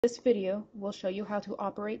This video will show you how to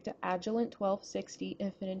operate the Agilent 1260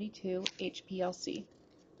 Infinity II HPLC.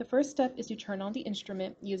 The first step is to turn on the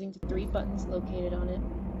instrument using the 3 buttons located on it.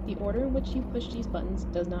 The order in which you push these buttons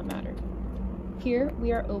does not matter. Here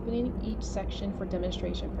we are opening each section for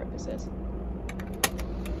demonstration purposes.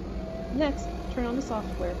 Next, turn on the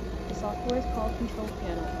software. The software is called Control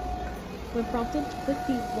Panel. When prompted, click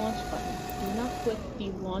the Launch button. Do not click the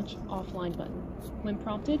Launch Offline button. When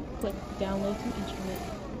prompted, click Download to Instrument.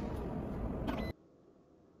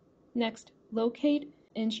 Next, locate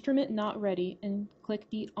Instrument Not Ready and click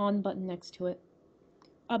the On button next to it.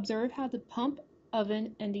 Observe how the pump,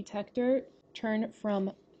 oven, and detector turn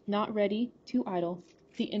from Not Ready to Idle.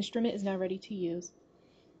 The instrument is now ready to use.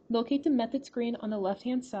 Locate the method screen on the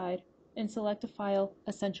left-hand side and select the file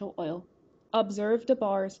Essential Oil. Observe the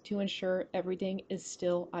bars to ensure everything is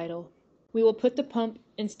still idle. We will put the pump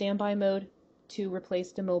in standby mode to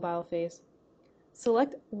replace the mobile phase.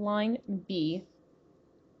 Select line B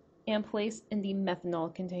and place in the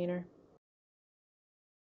methanol container.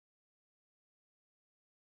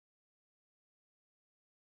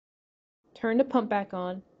 Turn the pump back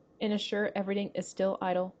on and ensure everything is still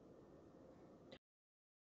idle.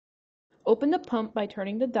 Open the pump by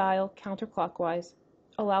turning the dial counterclockwise.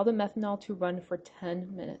 Allow the methanol to run for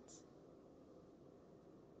 10 minutes.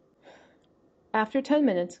 After 10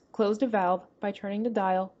 minutes, close the valve by turning the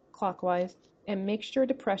dial clockwise and make sure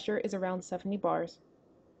the pressure is around 70 bars.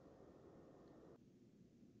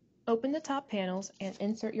 Open the top panels and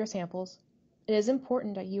insert your samples. It is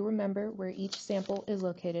important that you remember where each sample is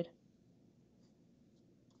located.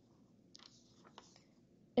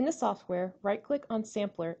 In the software, right-click on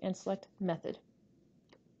Sampler and select Method.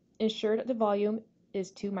 Ensure that the volume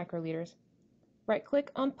is 2 microliters.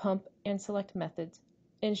 Right-click on Pump and select Methods.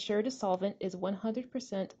 Ensure the solvent is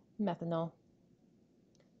 100% methanol.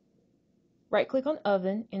 Right-click on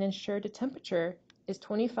Oven and ensure the temperature is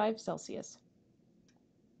 25 Celsius.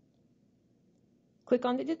 Click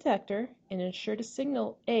on the detector and ensure the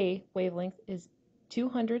signal A wavelength is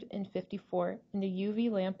 254 and the UV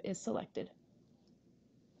lamp is selected.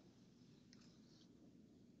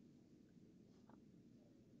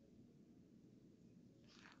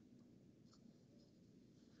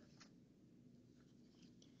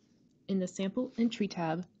 In the Sample Entry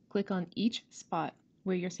tab, click on each spot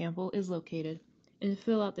where your sample is located and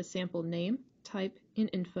fill out the sample name, type, and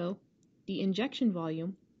info, the injection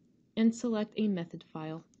volume, and select a method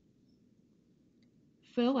file.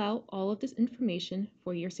 Fill out all of this information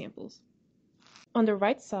for your samples. On the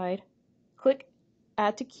right side, click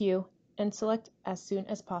Add to Queue and select As Soon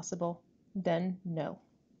as Possible, then No.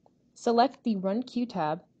 Select the Run Queue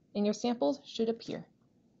tab and your samples should appear.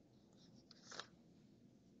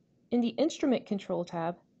 In the Instrument Control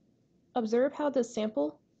tab, observe how the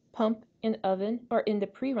sample, pump, and oven are in the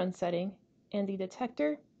pre-run setting and the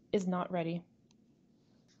detector is not ready.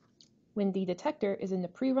 When the detector is in the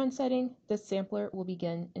pre-run setting, the sampler will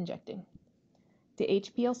begin injecting. The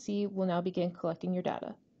HPLC will now begin collecting your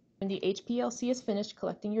data. When the HPLC is finished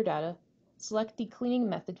collecting your data, select the cleaning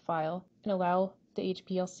method file and allow the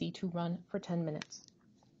HPLC to run for 10 minutes.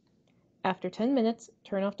 After 10 minutes,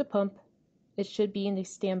 turn off the pump. It should be in the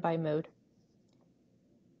standby mode.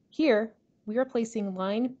 Here, we are placing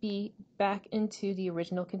line B back into the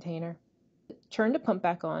original container. Turn the pump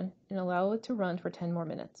back on and allow it to run for 10 more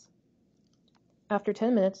minutes. After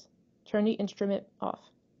 10 minutes, turn the instrument off.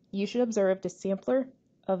 You should observe the sampler,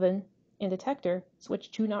 oven, and detector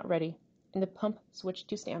switch to not ready, and the pump switch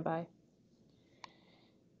to standby.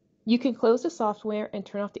 You can close the software and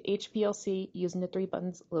turn off the HPLC using the 3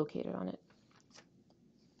 buttons located on it.